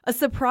A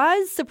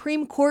surprise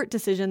Supreme Court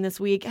decision this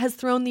week has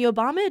thrown the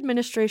Obama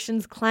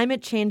administration's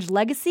climate change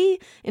legacy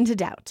into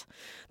doubt.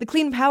 The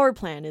Clean Power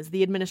Plan is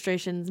the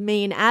administration's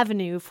main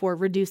avenue for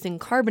reducing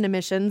carbon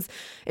emissions.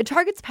 It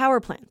targets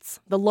power plants,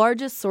 the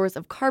largest source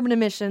of carbon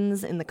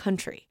emissions in the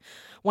country.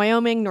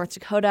 Wyoming, North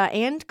Dakota,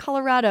 and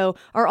Colorado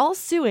are all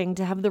suing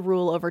to have the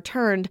rule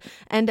overturned.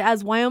 And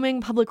as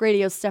Wyoming Public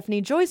Radio's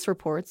Stephanie Joyce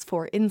reports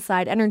for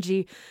Inside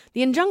Energy,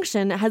 the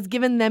injunction has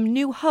given them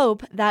new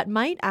hope that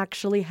might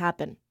actually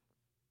happen.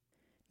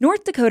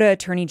 North Dakota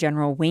Attorney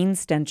General Wayne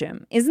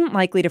Stenjem isn't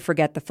likely to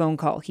forget the phone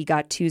call he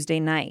got Tuesday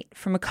night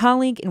from a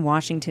colleague in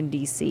Washington,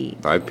 D.C.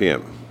 5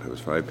 p.m. It was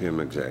 5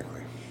 p.m.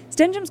 exactly.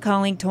 Stenjem's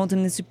colleague told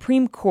him the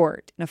Supreme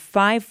Court, in a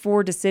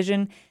 5-4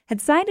 decision, had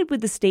sided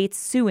with the states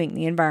suing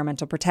the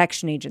Environmental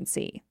Protection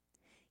Agency.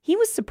 He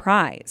was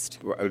surprised.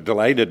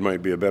 Delighted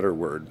might be a better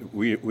word.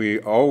 We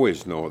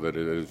always know that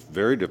it is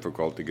very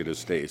difficult to get a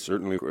stay,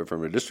 certainly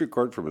from a district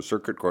court, from a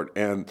circuit court,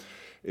 and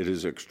it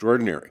is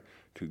extraordinary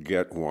to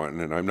get one,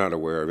 and I'm not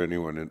aware of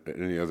anyone in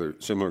any other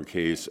similar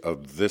case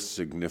of this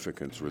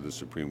significance where the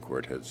Supreme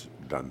Court has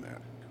done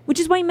that. Which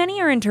is why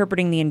many are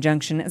interpreting the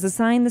injunction as a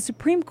sign the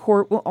Supreme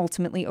Court will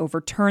ultimately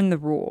overturn the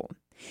rule.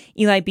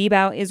 Eli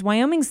Biebau is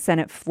Wyoming's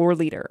Senate floor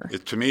leader.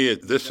 To me,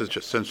 this has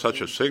just sent such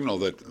a signal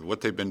that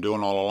what they've been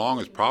doing all along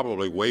is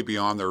probably way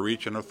beyond their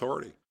reach and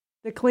authority.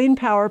 The Clean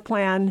Power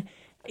Plan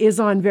is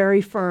on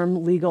very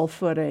firm legal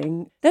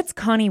footing. That's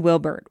Connie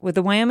Wilbert with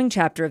the Wyoming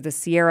chapter of the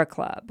Sierra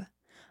Club.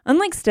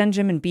 Unlike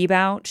Stenjem and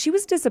Biebau, she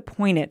was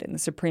disappointed in the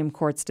Supreme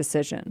Court's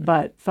decision.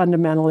 But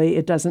fundamentally,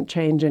 it doesn't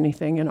change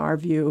anything in our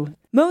view.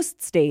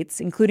 Most states,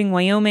 including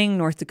Wyoming,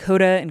 North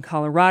Dakota, and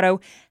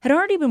Colorado, had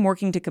already been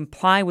working to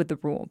comply with the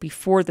rule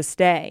before the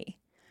stay.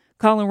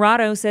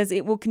 Colorado says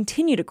it will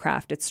continue to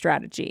craft its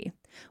strategy.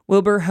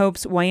 Wilbur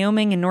hopes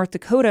Wyoming and North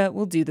Dakota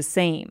will do the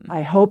same.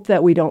 I hope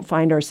that we don't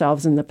find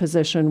ourselves in the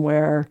position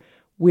where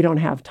we don't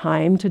have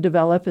time to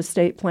develop a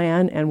state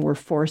plan and we're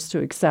forced to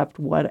accept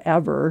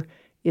whatever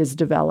is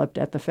developed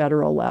at the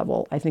federal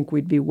level. I think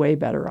we'd be way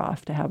better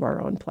off to have our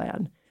own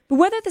plan. But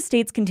whether the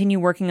states continue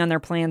working on their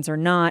plans or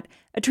not,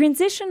 a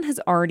transition has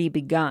already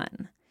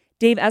begun.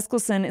 Dave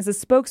Eskelson is a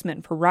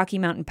spokesman for Rocky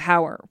Mountain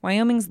Power,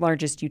 Wyoming's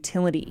largest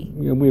utility.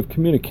 We have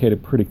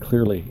communicated pretty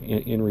clearly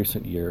in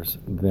recent years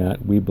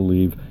that we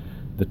believe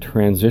the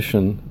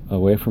transition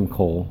away from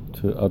coal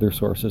to other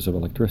sources of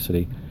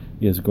electricity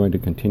is going to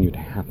continue to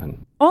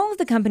happen. All of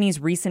the company's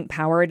recent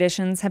power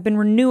additions have been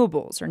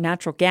renewables or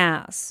natural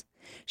gas.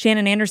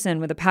 Shannon Anderson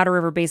with the Powder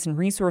River Basin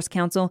Resource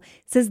Council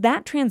says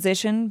that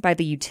transition by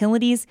the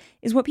utilities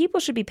is what people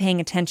should be paying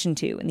attention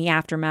to in the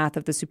aftermath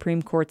of the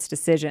Supreme Court's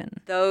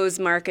decision. Those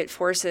market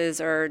forces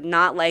are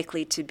not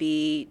likely to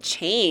be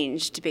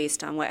changed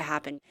based on what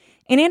happened.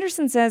 And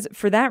Anderson says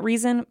for that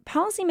reason,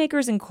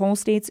 policymakers in coal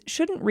states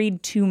shouldn't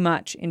read too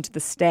much into the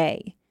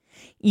stay.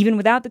 Even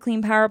without the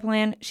Clean Power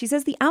Plan, she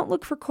says the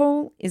outlook for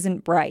coal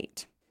isn't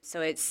bright. So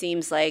it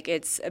seems like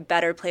it's a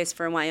better place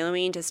for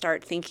Wyoming to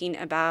start thinking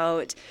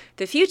about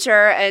the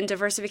future and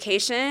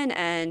diversification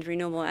and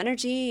renewable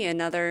energy and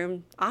other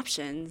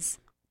options.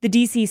 The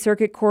D.C.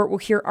 Circuit Court will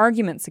hear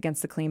arguments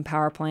against the Clean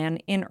Power Plan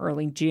in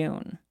early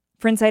June.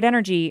 For Inside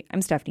Energy,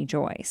 I'm Stephanie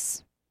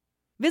Joyce.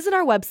 Visit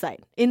our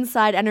website,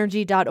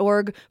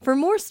 insideenergy.org, for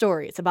more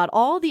stories about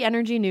all the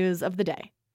energy news of the day.